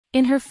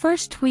In her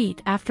first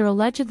tweet after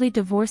allegedly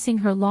divorcing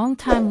her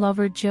longtime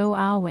lover Joe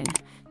Alwyn,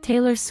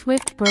 Taylor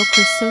Swift broke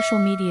her social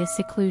media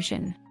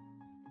seclusion.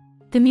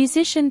 The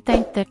musician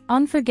thanked the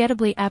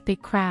unforgettably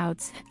epic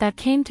crowds that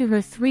came to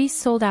her 3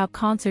 sold-out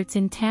concerts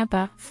in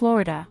Tampa,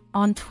 Florida,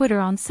 on Twitter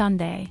on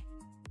Sunday.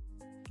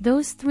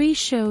 "Those 3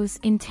 shows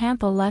in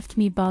Tampa left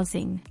me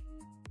buzzing."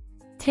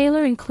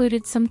 Taylor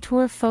included some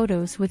tour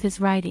photos with his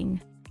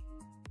writing.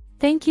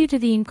 "Thank you to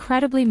the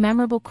incredibly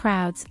memorable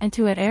crowds and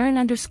to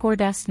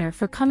 @Aaron_Dessner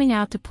for coming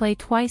out to play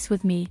twice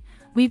with me.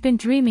 We've been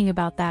dreaming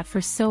about that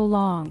for so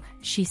long,"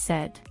 she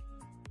said.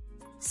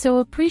 So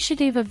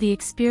appreciative of the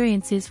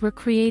experiences we're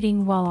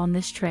creating while on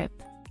this trip.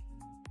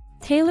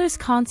 Taylor's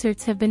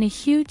concerts have been a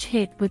huge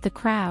hit with the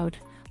crowd,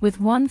 with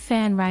one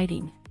fan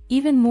writing,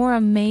 "Even more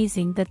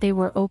amazing that they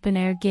were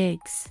open-air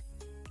gigs.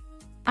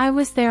 I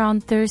was there on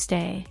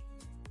Thursday."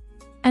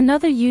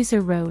 Another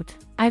user wrote,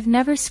 "I've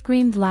never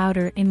screamed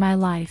louder in my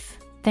life,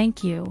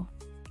 thank you."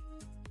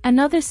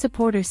 Another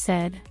supporter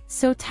said,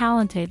 "So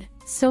talented,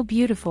 so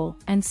beautiful,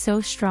 and so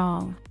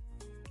strong."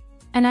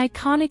 An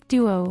iconic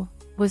duo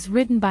was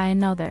written by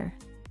another.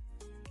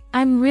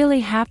 "I'm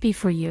really happy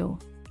for you."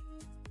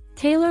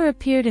 Taylor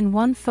appeared in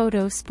one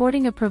photo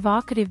sporting a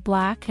provocative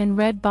black and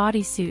red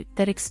bodysuit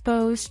that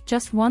exposed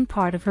just one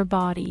part of her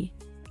body.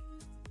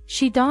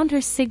 She donned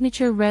her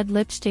signature red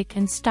lipstick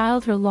and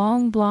styled her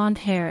long blonde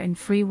hair in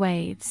free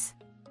waves.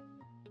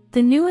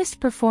 The newest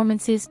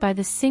performances by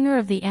the singer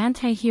of the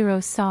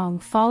anti-hero song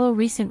follow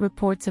recent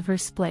reports of her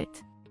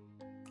split.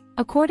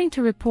 According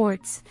to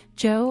reports,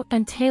 Joe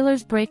and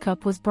Taylor's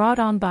breakup was brought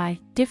on by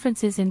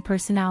differences in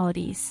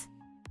personalities.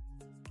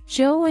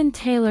 Joe and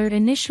Taylor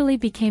initially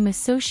became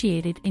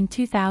associated in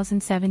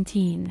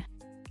 2017.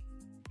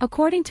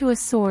 According to a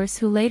source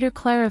who later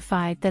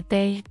clarified that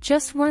they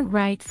just weren't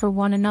right for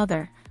one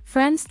another,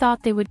 friends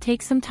thought they would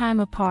take some time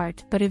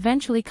apart but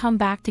eventually come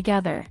back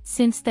together,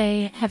 since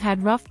they have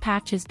had rough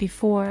patches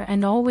before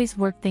and always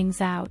work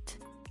things out.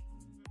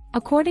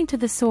 According to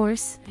the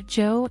source,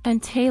 Joe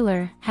and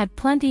Taylor had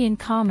plenty in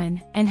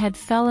common and had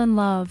fell in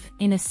love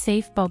in a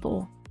safe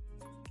bubble.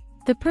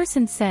 The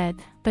person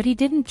said, but he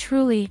didn't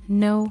truly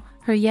know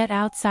her yet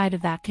outside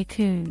of that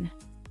cocoon.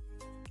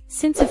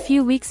 Since a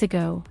few weeks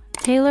ago,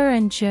 Taylor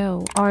and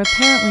Joe are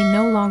apparently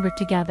no longer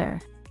together.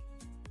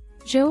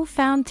 Joe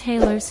found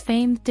Taylor's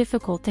fame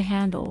difficult to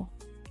handle.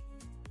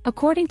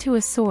 According to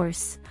a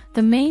source,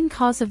 the main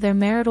cause of their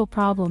marital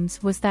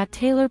problems was that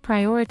Taylor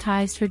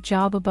prioritized her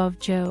job above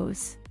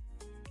Joe's.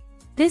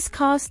 This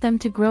caused them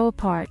to grow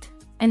apart,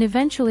 and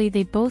eventually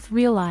they both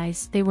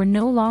realized they were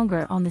no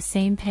longer on the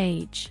same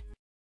page.